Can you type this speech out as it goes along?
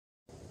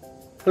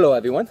Hello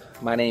everyone,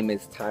 my name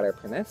is Tyler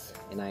Pernes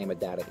and I am a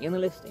data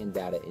analyst and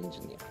data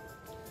engineer.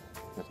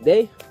 Now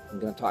today, I'm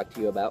going to talk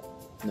to you about,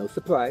 no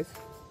surprise,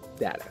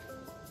 data.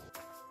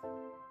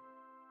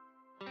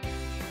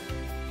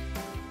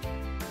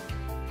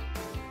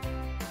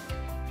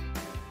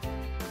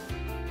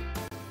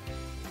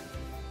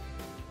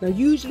 Now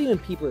usually when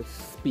people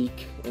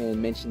speak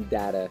and mention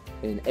data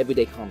in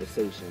everyday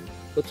conversation,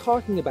 they're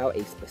talking about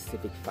a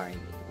specific finding,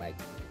 like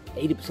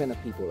 80%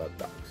 of people love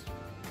dogs.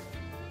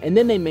 And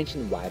then they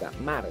mention why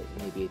that matters.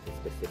 Maybe it's a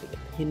specific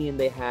opinion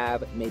they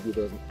have, maybe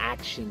there's an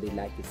action they'd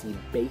like to see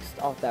based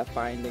off that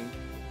finding.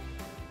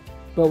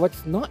 But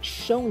what's not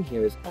shown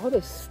here is all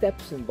the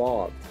steps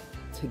involved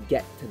to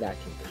get to that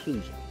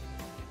conclusion.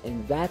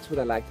 And that's what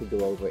I like to go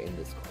over in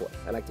this course.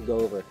 I like to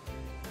go over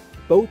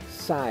both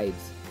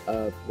sides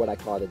of what I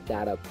call the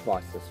data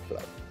process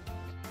flow.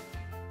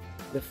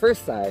 The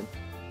first side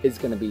is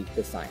going to be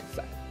the science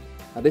side.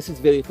 Now this is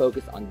very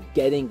focused on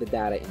getting the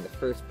data in the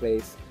first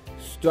place,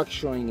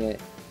 structuring it,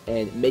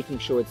 and making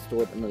sure it's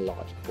stored in a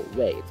logical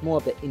way. It's more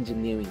of the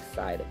engineering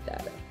side of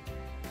data.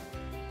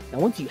 Now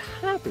once you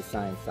have the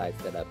science side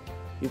set up,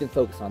 you can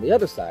focus on the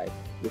other side,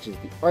 which is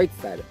the art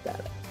side of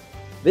data.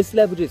 This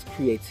leverages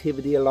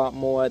creativity a lot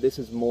more. This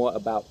is more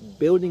about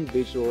building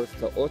visuals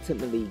to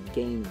ultimately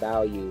gain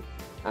value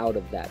out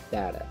of that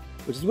data,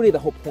 which is really the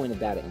whole point of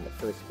data in the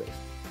first place.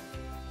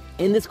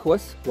 In this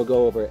course, we'll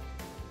go over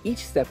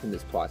each step in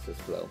this process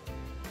flow,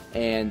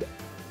 and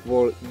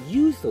we'll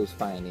use those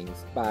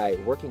findings by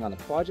working on a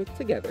project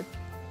together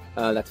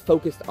that's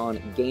focused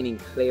on gaining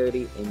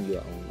clarity in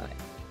your own mind.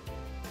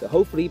 So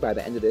hopefully by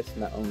the end of this,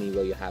 not only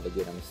will you have a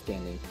good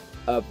understanding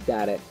of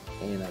data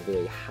in a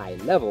very high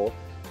level,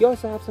 you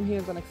also have some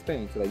hands-on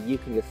experience so that you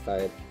can get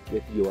started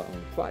with your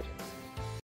own projects.